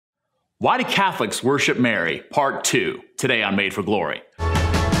Why do Catholics worship Mary? Part 2, today on Made for Glory.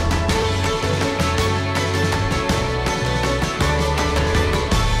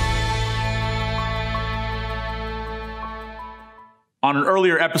 On an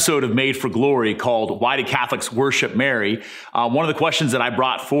earlier episode of Made for Glory called Why do Catholics Worship Mary? One of the questions that I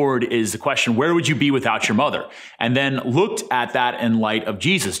brought forward is the question, where would you be without your mother? And then looked at that in light of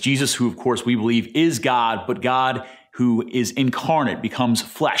Jesus. Jesus, who of course we believe is God, but God who is incarnate, becomes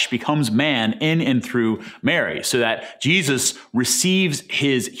flesh, becomes man in and through Mary, so that Jesus receives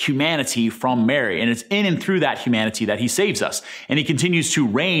his humanity from Mary. And it's in and through that humanity that he saves us. And he continues to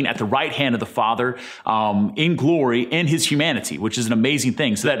reign at the right hand of the Father in glory in his humanity, which is an amazing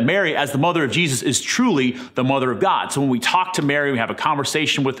thing. So that Mary, as the mother of Jesus, is truly the mother of God. So when we talk to Mary, we have a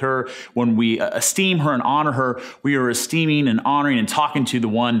conversation with her. When we esteem her and honor her, we are esteeming and honoring and talking to the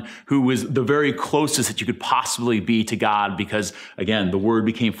one who is the very closest that you could possibly be to God, because again, the Word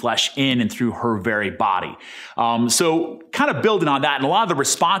became flesh in and through her very body. So kind of building on that, and a lot of the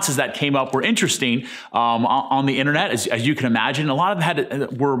responses that came up were interesting on the internet, as you can imagine. A lot of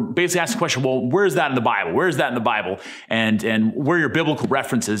them were basically asking the question, well, where is that in the Bible? Where is that in the Bible? And where are your biblical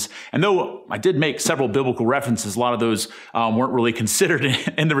references? And though I did make several biblical references, a lot of those weren't really considered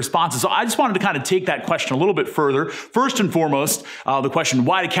in the responses. So I just wanted to kind of take that question a little bit further. First and foremost, the question,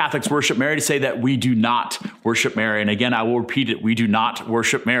 why do Catholics worship Mary? To say that we do not worship Mary. And again, I will repeat it, we do not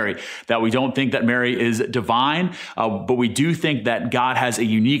worship Mary, that we don't think that Mary is divine, but we do think that God has a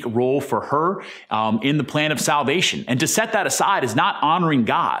unique role for her in the plan of salvation. And to set that aside is not honoring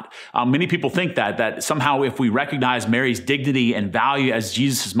God. Many people think that somehow if we recognize Mary's dignity and value as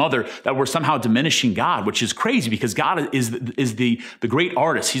Jesus' mother, that we're somehow diminishing God, which is crazy because God is the great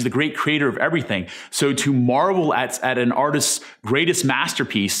artist. He's the great creator of everything. So to marvel at an artist's greatest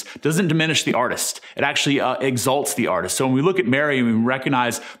masterpiece doesn't diminish the artist. It actually exalts the artist. So when we look at Mary and we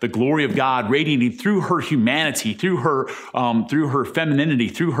recognize the glory of God radiating through her humanity, through her femininity,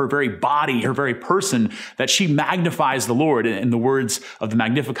 through her very body, her very person, that she magnifies the Lord in the words of the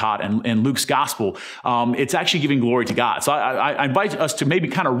Magnificat and Luke's gospel, it's actually giving glory to God. So I invite us to maybe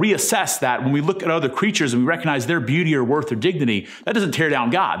kind of reassess that when we look at other creatures and we recognize their beauty or worth or dignity, that doesn't tear down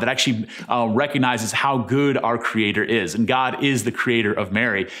God. That actually recognizes how good our Creator is. And God is the creator of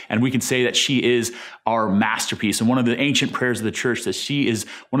Mary. And we can say that she is our masterpiece. And one of the ancient prayers of the church, that she is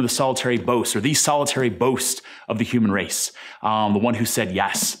one of the solitary boasts, or the solitary boast of the human race, the one who said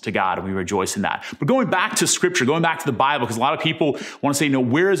yes to God, and we rejoice in that. But going back to Scripture, going back to the Bible, because a lot of people want to say,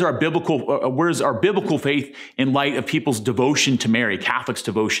 where is our biblical faith in light of people's devotion to Mary, Catholics'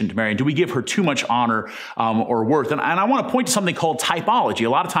 devotion to Mary, and do we give her too much honor or worth? And I want to point to something called typology. A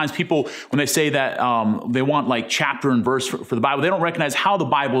lot of times people, when they say that they want like chapter and verse for the Bible, they don't recognize how the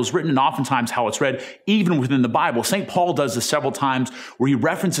Bible is written and oftentimes how it's read, even within the Bible. St. Paul does this several times where he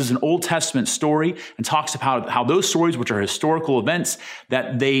references an Old Testament story and talks about how those stories, which are historical events,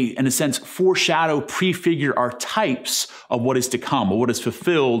 that they, in a sense, foreshadow, prefigure, are types of what is to come, or what is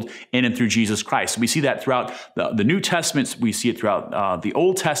fulfilled in and through Jesus Christ. So we see that throughout the New Testament, we see it throughout the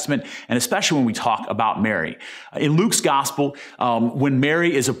Old Testament, and especially when we talk about Mary. In Luke's gospel, when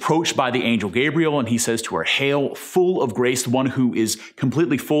Mary is approached by the angel Gabriel, and he says to her, "Hail, full of grace," the one who is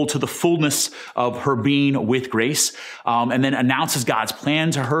completely full to the fullness of her being with grace, and then announces God's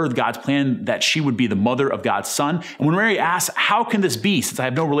plan to her, God's plan that she would be the mother of God's son. And when Mary asks, "How can this be, since I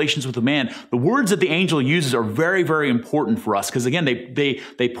have no relations with a man?" the words that the angel uses are very, very important for us, because again,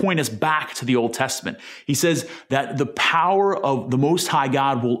 they point us back to the Old Testament. He says that the power of the Most High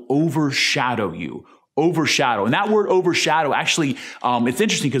God will overshadow you. Overshadow. And that word overshadow, actually, it's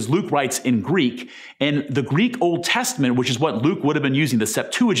interesting because Luke writes in Greek, and the Greek Old Testament, which is what Luke would have been using, the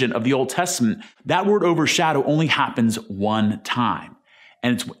Septuagint of the Old Testament, that word overshadow only happens one time.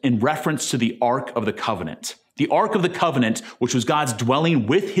 And it's in reference to the Ark of the Covenant. The Ark of the Covenant, which was God's dwelling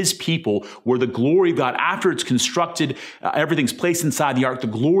with his people, where the glory of God, after it's constructed, everything's placed inside the Ark, the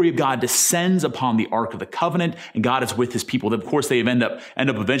glory of God descends upon the Ark of the Covenant, and God is with his people. Of course, they end up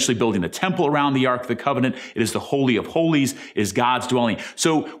eventually building the temple around the Ark of the Covenant. It is the Holy of Holies, it is God's dwelling.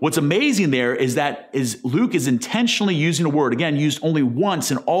 So what's amazing there is that Luke is intentionally using a word, again, used only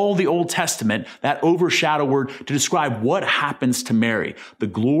once in all the Old Testament, that overshadow word, to describe what happens to Mary. The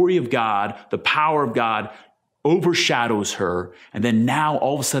glory of God, the power of God, overshadows her, and then now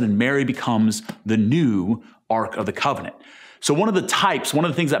all of a sudden Mary becomes the new Ark of the Covenant. So one of the types, one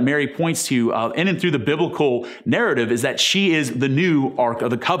of the things that Mary points to in and through the biblical narrative is that she is the new Ark of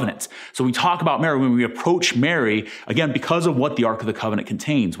the Covenant. So we talk about Mary when we approach Mary, again, because of what the Ark of the Covenant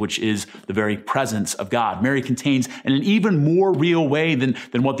contains, which is the very presence of God. Mary contains in an even more real way than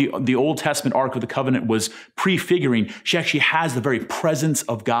what the Old Testament Ark of the Covenant was prefiguring. She actually has the very presence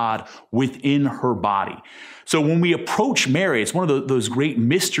of God within her body. So when we approach Mary, it's one of those great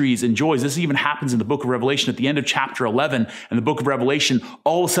mysteries and joys. This even happens in the book of Revelation at the end of chapter 11. In the book of Revelation,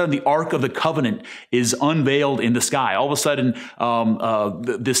 all of a sudden the Ark of the Covenant is unveiled in the sky. All of a sudden,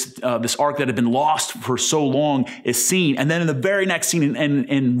 this Ark that had been lost for so long is seen. And then in the very next scene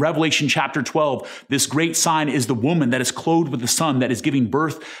in Revelation chapter 12, this great sign is the woman that is clothed with the sun that is giving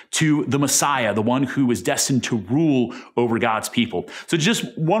birth to the Messiah, the one who is destined to rule over God's people. So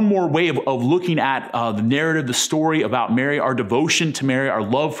just one more way of looking at the narrative, the story about Mary, our devotion to Mary, our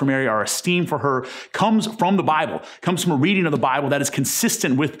love for Mary, our esteem for her comes from the Bible, comes from a reading of the Bible that is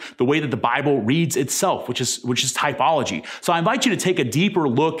consistent with the way that the Bible reads itself, which is typology. So I invite you to take a deeper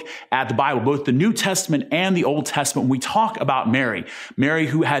look at the Bible, both the New Testament and the Old Testament, when we talk about Mary. Mary,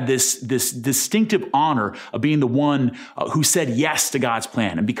 who had this distinctive honor of being the one who said yes to God's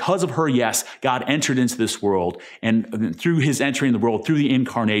plan. And because of her yes, God entered into this world. And through his entering the world, through the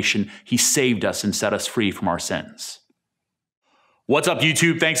incarnation, he saved us and set us free from our sins. What's up,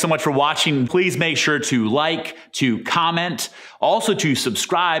 YouTube? Thanks so much for watching. Please make sure to like, to comment, also to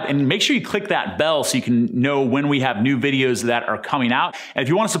subscribe, and make sure you click that bell so you can know when we have new videos that are coming out. And if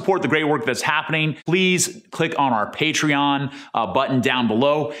you want to support the great work that's happening, please click on our Patreon button down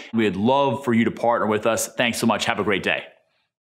below. We'd love for you to partner with us. Thanks so much. Have a great day.